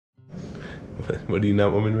What do you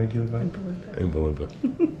not want me to make you look like? Oompa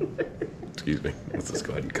Oompa. Excuse me. Let's just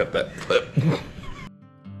go ahead and cut that clip.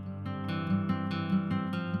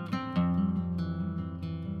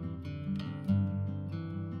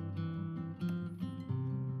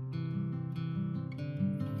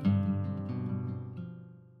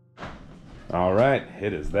 All right,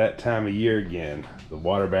 it is that time of year again. The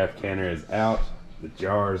water bath canner is out, the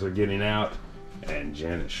jars are getting out, and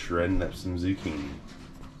Jen is shredding up some zucchini.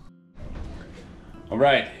 All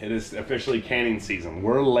right, it is officially canning season.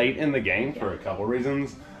 We're late in the game for a couple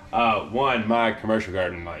reasons. One, my commercial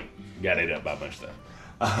garden got ate up by a bunch of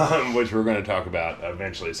stuff, which we're going to talk about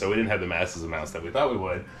eventually. So we didn't have the massive amounts that we thought we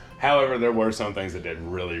would. However, there were some things that did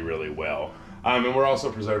really, really well. And we're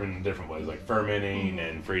also preserving in different ways, like fermenting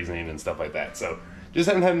and freezing and stuff like that. So just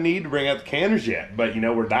haven't had a need to bring out the canners yet, but you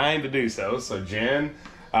know, we're dying to do so. So Jen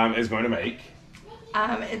is going to make.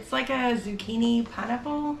 It's like a zucchini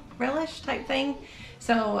pineapple relish type thing.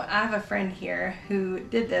 So I have a friend here who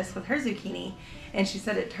did this with her zucchini, and she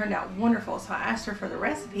said it turned out wonderful. So I asked her for the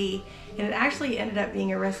recipe, and it actually ended up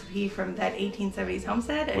being a recipe from that 1870s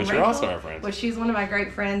Homestead. And Which Rachel, are also our friends. which she's one of my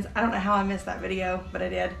great friends. I don't know how I missed that video, but I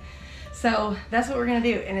did. So that's what we're gonna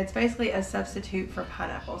do, and it's basically a substitute for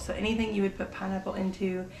pineapple. So anything you would put pineapple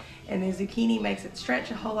into, and the zucchini makes it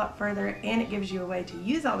stretch a whole lot further, and it gives you a way to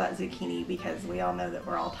use all that zucchini, because we all know that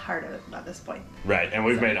we're all tired of it by this point. Right, and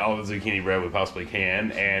we've made all the zucchini bread we possibly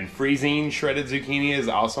can, and freezing shredded zucchini is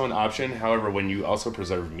also an option. However, when you also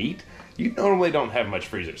preserve meat, you normally don't have much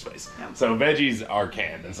freezer space. No. So veggies are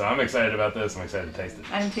canned, and so I'm excited about this. I'm excited to taste it.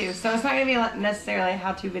 I am too. So it's not going to be necessarily a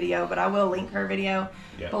how-to video, but I will link her video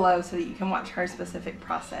below so that you can watch her specific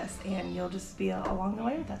process, and you'll just be along the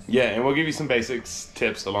way with us. Yeah, and we'll give you some basics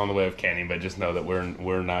tips along the way of canning, but just know that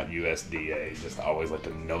we're not USDA. Just always like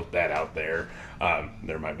to note that out there.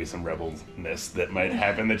 There might be some rebelness that might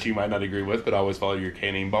happen that you might not agree with, but always follow your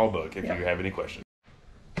canning ball book if you have any questions.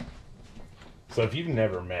 So if you've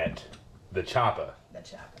never met the choppa.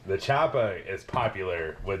 The choppa is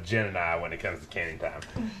popular with Jen and I when it comes to canning time.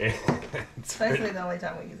 It's basically the only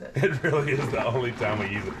time we use it. It really is the only time we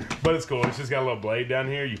use it. But it's cool. It's just got a little blade down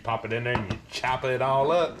here. You pop it in there and you chop it all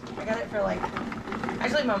up. I got it for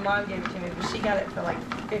actually my mom gave it to me, but she got it for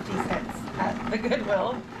 50 cents at the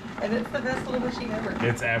Goodwill. And it's the best little machine ever.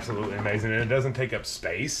 It's absolutely amazing. And it doesn't take up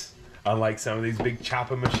space, unlike some of these big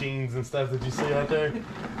choppa machines and stuff that you see out there.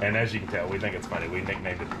 And as you can tell, we think it's funny. We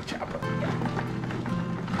nicknamed it the choppa. Yeah.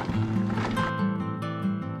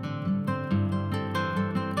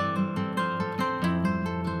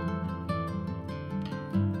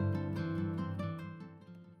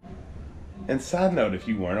 And side note, if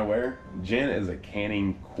you weren't aware, Jen is a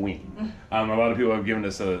canning queen. A lot of people have given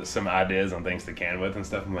us some ideas on things to can with and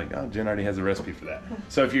stuff. I'm like, oh, Jen already has a recipe for that.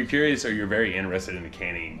 So if you're curious or you're very interested in the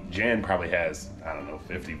canning, Jen probably has, I don't know,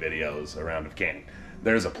 50 videos around of canning.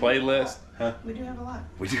 There's a playlist. Huh? We do have a lot.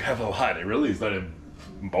 We do have a lot. It really started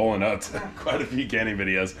bowling up to quite a few canning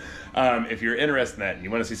videos. If you're interested in that and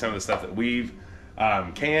you want to see some of the stuff that we've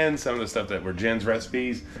canned, some of the stuff that were Jen's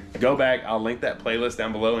recipes, go back. I'll link that playlist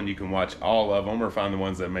down below and you can watch all of them or find the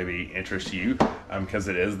ones that maybe interest you, because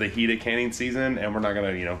it is the heat of canning season and we're not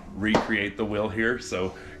going to, recreate the wheel here.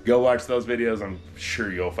 So go watch those videos. I'm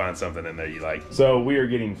sure you'll find something in there you like. So we are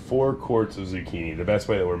getting 4 quarts of zucchini. The best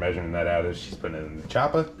way that we're measuring that out is she's putting it in the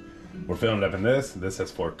choppa. We're filling it up in this. This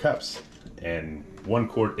has 4 cups. And 1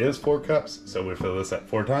 quart is 4 cups, so we fill this up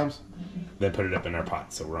 4 times, then put it up in our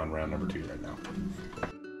pot. So we're on round number 2 right now.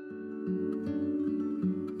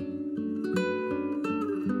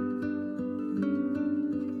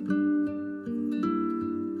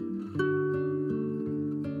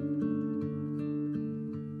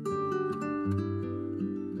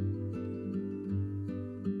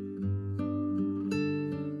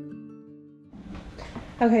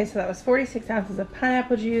 Okay, so that was 46 ounces of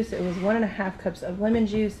pineapple juice. It was 1.5 cups of lemon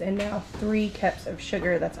juice, and now 3 cups of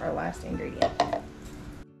sugar. That's our last ingredient.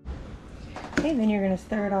 Okay, then you're gonna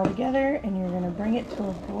stir it all together, and you're gonna bring it to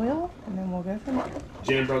a boil, and then we'll go from there.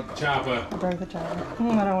 Jen broke the choppa. I broke the chopper. I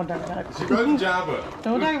don't want to talk about it. She broke the choppa.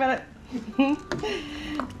 Don't talk about it.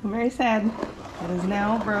 I'm very sad. It is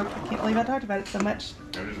now broke. I can't believe I talked about it so much.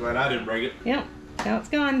 I'm just glad I didn't break it. Yep, now it's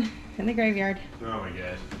gone in the graveyard. Oh my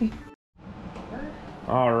gosh.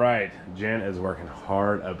 All right, Jen is working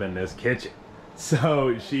hard up in this kitchen.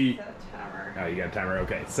 So she... Oh, you got a timer?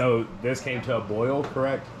 Okay. So this came to a boil,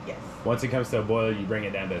 correct? Yes. Once it comes to a boil, you bring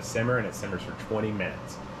it down to a simmer, and it simmers for 20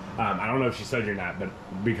 minutes. I don't know if she told you or not, but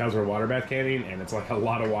because we're water bath canning, and it's like a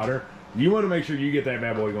lot of water, you want to make sure you get that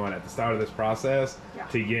bad boy going at the start of this process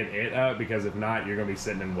to get it up, because if not, you're going to be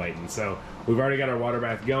sitting and waiting. So we've already got our water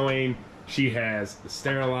bath going. she has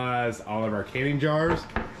sterilized all of our canning jars,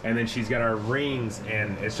 and then she's got our rings,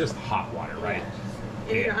 and it's just hot water, right?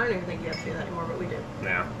 Yeah. I don't even think you have to do that anymore, but we do.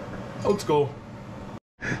 Now, old school.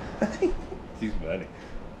 She's funny.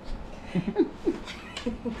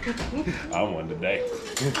 I'm one today,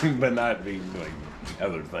 but not be like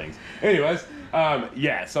other things. Anyways,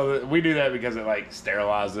 yeah, so we do that because it like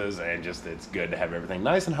sterilizes and just it's good to have everything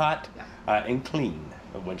nice and hot and clean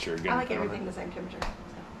once you're good. I like everything the same temperature. So.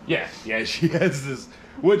 Yeah, she has this,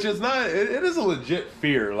 which is not, it is a legit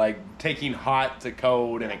fear, like taking hot to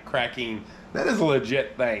cold and it cracking, that is a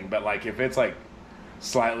legit thing, but like if it's like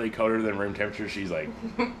slightly colder than room temperature, she's like,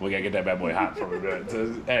 we gotta get that bad boy hot before we do it.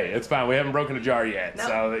 So, hey, it's fine. We haven't broken a jar yet, nope,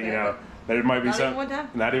 so you know there might be not even one time.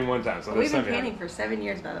 Not even one time. So we've been canning for 7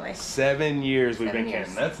 years, by the way. 7 years we've been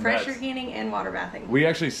canning. That's pressure nuts. canning and water bathing. We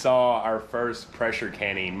actually saw our first pressure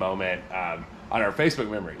canning moment on our Facebook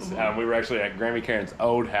memories. We were actually at Grammy Karen's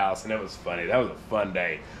old house, and it was funny. That was a fun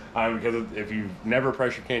day. Because if you've never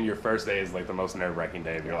pressure canned, your first day is like the most nerve-wracking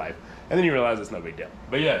day of your life. And then you realize it's no big deal.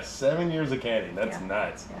 But yeah, 7 years of canning. That's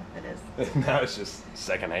nuts. Yeah, it is. Now it's just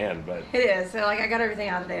secondhand, but it is. So like I got everything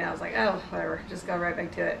out today, and I was like, oh, whatever, just go right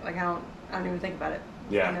back to it. Like I don't even think about it.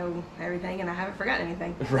 Yeah. I know everything, and I haven't forgotten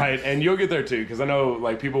anything. Right, and you'll get there too, because I know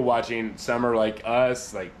like people watching, some are like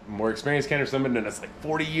us, like more experienced canners, some have been doing this like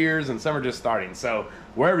 40 years, and some are just starting. So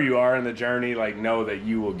wherever you are in the journey, like know that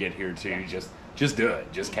you will get here too. Yeah. Just do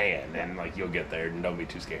it, just can, and like you'll get there, and don't be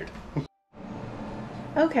too scared.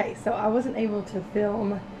 Okay, so I wasn't able to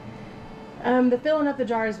film the filling up the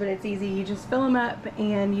jars, but it's easy. You just fill them up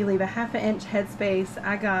and you leave a 1/2 inch headspace.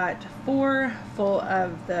 I got 4 full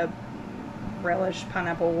of the relish,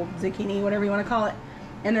 pineapple, zucchini, whatever you want to call it,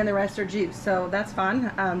 and then the rest are juice, so that's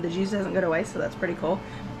fine. The juice doesn't go to waste, so that's pretty cool.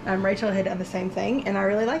 Rachel had done the same thing, and I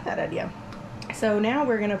really like that idea. So now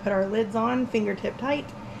we're going to put our lids on fingertip tight.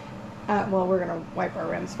 Well, we're going to wipe our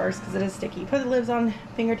rims first because it is sticky. Put the lids on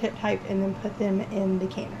fingertip tight and then put them in the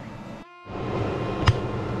canner.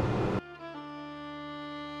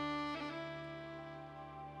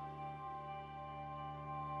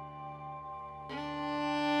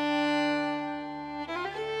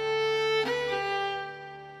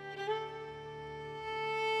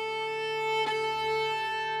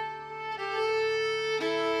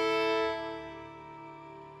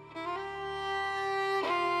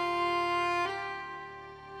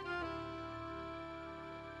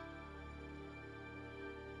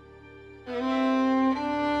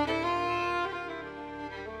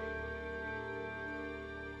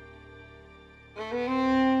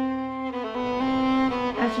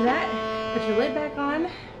 After that, put your lid back on,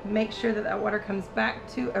 make sure that that water comes back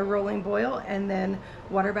to a rolling boil, and then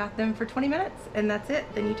water bath them for 20 minutes, and that's it.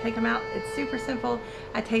 Then you take them out. It's super simple.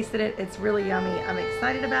 I tasted it. It's really yummy. I'm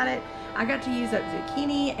excited about it. I got to use up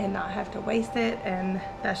zucchini and not have to waste it, and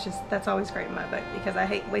that's always great in my book, because I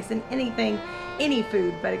hate wasting anything, any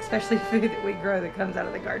food, but especially food that we grow that comes out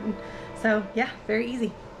of the garden. So yeah, very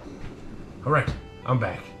easy. All right, I'm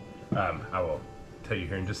back. I will tell you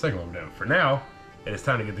here in just a second what I'm doing. For now, it is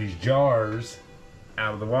time to get these jars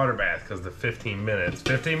out of the water bath, because the 15 minutes,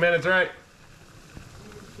 right?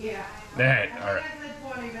 Yeah. That, all right. I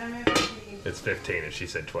said 20, but I meant 15. It's 15 and she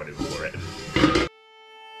said 20 before it.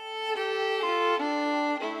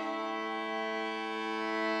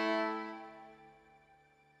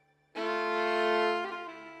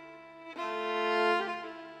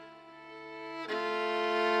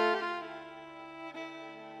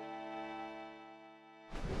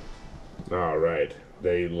 All right,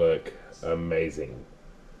 they look amazing.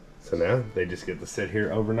 So now they just get to sit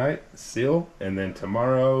here overnight, seal, and then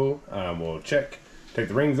tomorrow we'll take the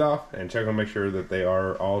rings off and check on make sure that they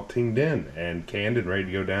are all tinned in and canned and ready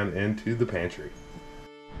to go down into the pantry.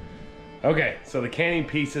 Okay, so the canning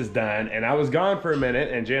piece is done, and I was gone for a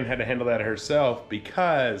minute, and Jen had to handle that herself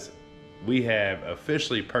because we have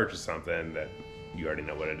officially purchased something that you already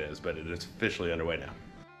know what it is, but it is officially underway now.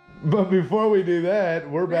 But before we do that,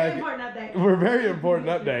 we're back. Very important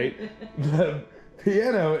update. The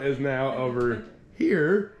piano is now over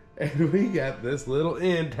here, and we got this little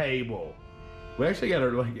end table. We actually got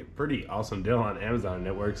a pretty awesome deal on Amazon, and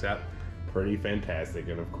it works out pretty fantastic.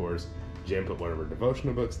 And of course, Jen put one of her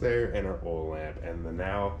devotional books there and our oil lamp, and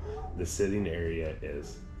now the sitting area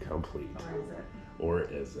is complete. Or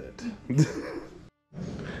is it?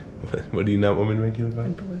 What do you not want me to make you look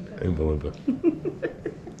like? Oompa Loompa.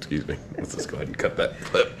 Excuse me. Let's just go ahead and cut that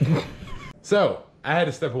clip. So, I had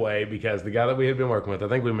to step away because the guy that we had been working with, I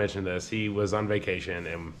think we mentioned this, he was on vacation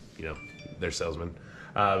and, you know, they're salesmen.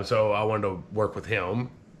 So I wanted to work with him,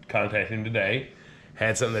 contact him today.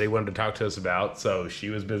 had something that he wanted to talk to us about. So she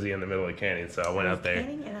was busy in the middle of canning, so I went out there.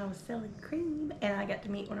 Canning, and I was selling cream, and I got to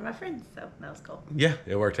meet one of my friends, so that was cool. Yeah,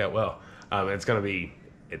 it worked out well. It's going to be,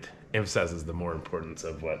 it emphasizes the more importance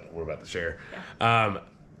of what we're about to share. Yeah.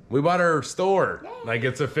 We bought our store. Yay. Like,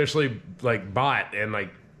 it's officially like bought and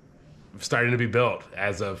like starting to be built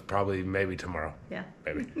as of probably maybe tomorrow. Yeah.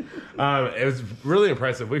 Maybe. It was really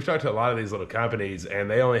impressive. We've talked to a lot of these little companies, and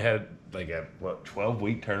they only had like a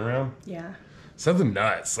 12-week turnaround. Yeah. Something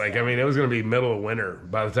nuts. Like, I mean, it was going to be middle of winter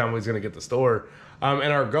by the time we was going to get the store.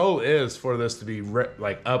 And our goal is for this to be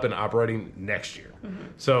up and operating next year. Mm-hmm.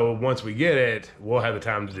 So once we get it, we'll have the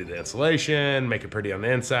time to do the installation, make it pretty on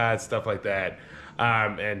the inside, stuff like that.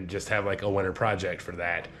 And just have like a winter project for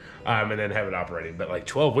that, and then have it operating. But like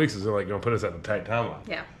 12 weeks is like going to put us at a tight timeline.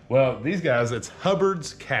 Yeah. Well, these guys, it's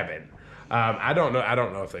Hubbard's Cabin. I don't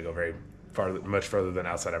know if they go much further than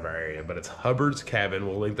outside of our area, but it's Hubbard's Cabin.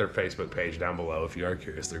 We'll link their Facebook page down below if you are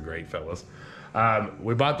curious. They're great fellas.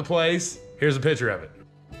 We bought the place. Here's a picture of it.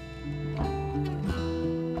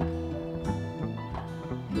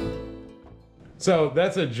 So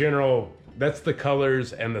that's the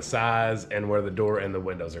colors and the size and where the door and the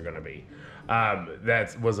windows are going to be.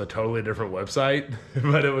 That was a totally different website,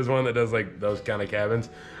 but it was one that does like those kind of cabins,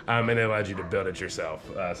 and it allowed you to build it yourself.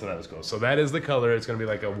 So that was cool. So that is the color. It's going to be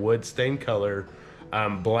like a wood stained color,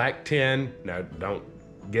 black tin. Now don't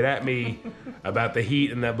get at me about the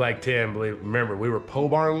heat in that black tin. Remember, we were pole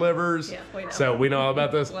barn livers, so we know all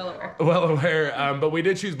about this. Well aware. But we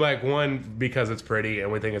did choose black, one, because it's pretty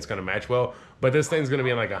and we think it's going to match well. But this thing's going to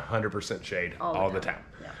be in like 100% shade all the time.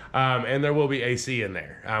 Yeah. And there will be AC in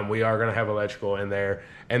there. We are going to have electrical in there.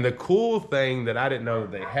 And the cool thing that I didn't know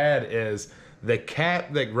that they had is the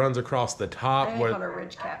cap that runs across the top. They call it a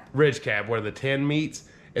ridge cap. Ridge cap, where the tin meets,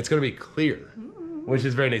 it's going to be clear. Which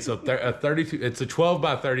is very neat. So a 32, it's a 12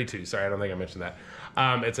 by 32. Sorry, I don't think I mentioned that.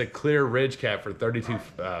 It's a clear ridge cap for 32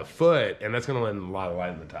 foot, and that's going to let a lot of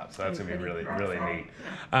light in the top. So that's going to be really, really neat.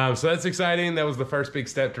 So that's exciting. That was the first big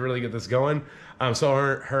step to really get this going. So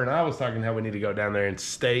her and I was talking how we need to go down there and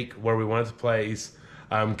stake where we want it to place.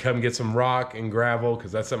 Come get some rock and gravel,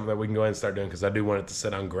 because that's something that we can go ahead and start doing, because I do want it to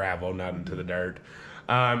sit on gravel, not into the dirt.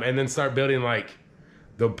 And then start building like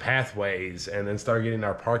the pathways, and then start getting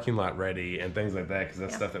our parking lot ready and things like that, because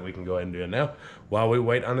that's stuff that we can go ahead and do now while we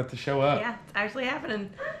wait on it to show up. Yeah, it's actually happening.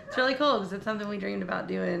 It's really cool, because it's something we dreamed about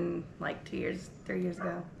doing like 2 years, 3 years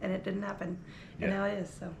ago, and it didn't happen. And now it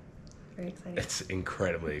is, so very exciting. It's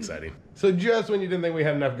incredibly exciting. So just when you didn't think we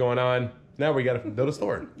had enough going on, now we got to build a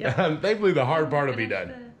store. Thankfully, the hard part will be done.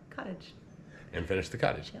 The cottage. And finish the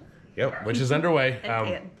cottage. Yep, which is underway.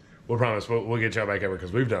 We'll promise we'll get y'all back over,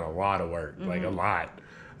 because we've done a lot of work, like a lot.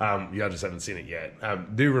 Y'all just haven't seen it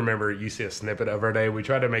yet. Do remember, you see a snippet of our day. We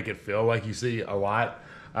try to make it feel like you see a lot,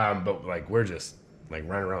 but like we're just like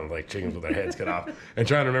running around like chickens with our heads cut off and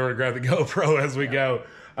trying to remember to grab the GoPro as we go.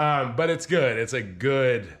 But it's good. It's a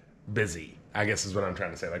good busy, I guess is what I'm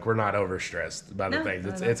trying to say. Like, we're not overstressed by the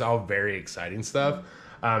things. It's all very exciting stuff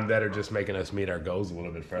that are just making us meet our goals a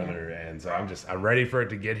little bit further. And so I'm ready for it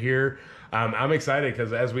to get here. I'm excited,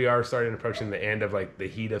 because as we are approaching the end of like the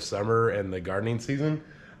heat of summer and the gardening season,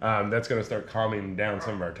 that's going to start calming down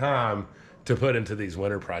some of our time to put into these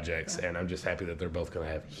winter projects. And I'm just happy that they're both going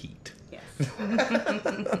to have heat. Yes.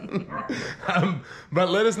 But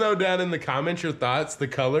let us know down in the comments your thoughts, the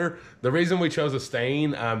color, the reason we chose a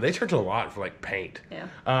stain. They charge a lot for like paint. Yeah.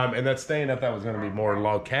 And that stain I thought was going to be more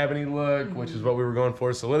log cabiny look, which is what we were going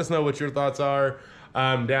for. So let us know what your thoughts are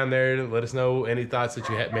down there. Let us know any thoughts that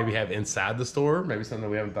you maybe have inside the store, maybe something that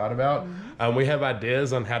we haven't thought about. We have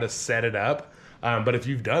ideas on how to set it up. But if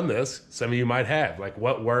you've done this, some of you might have, like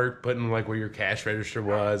what worked, putting like where your cash register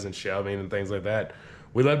was and shelving and things like that.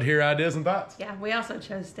 We love to hear ideas and thoughts. Yeah, we also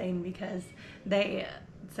chose stain because they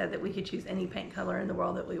said that we could choose any paint color in the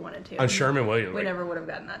world that we wanted to. On Sherman-Williams. We never would have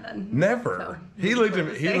gotten that done. Never. So, he looked at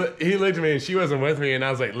me. He looked at me, and she wasn't with me, and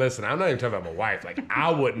I was like, "Listen, I'm not even talking about my wife. Like,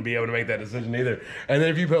 I wouldn't be able to make that decision either." And then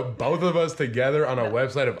if you put both of us together on a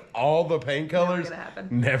website of all the paint colors,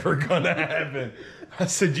 never gonna happen. I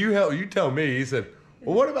said, "You tell me." He said,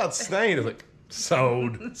 "Well, what about stain?" I was like,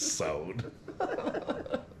 "Sold."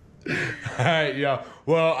 All right, y'all.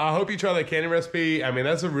 Well, I hope you try that candy recipe. I mean,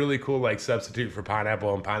 that's a really cool like substitute for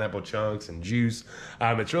pineapple and pineapple chunks and juice.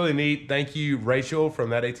 It's really neat. Thank you, Rachel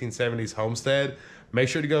from that 1870s Homestead. Make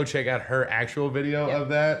sure to go check out her actual video of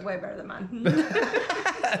that. Way better than mine.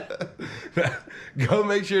 Go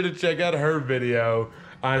make sure to check out her video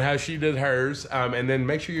on how she did hers. And then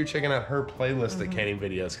make sure you're checking out her playlist of canning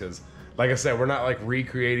videos, because like I said, we're not like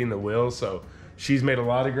recreating the wheel, so she's made a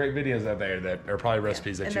lot of great videos out there that are probably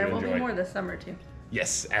recipes that you enjoy. And there will be more this summer, too.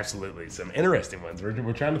 Yes, absolutely. Some interesting ones.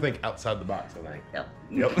 We're trying to think outside the box, I think. Yep.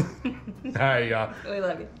 Yep. All right, y'all. We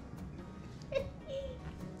love you.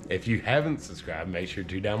 If you haven't subscribed, make sure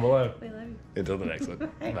to down below. We love you. Until the next one.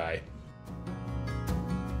 Bye.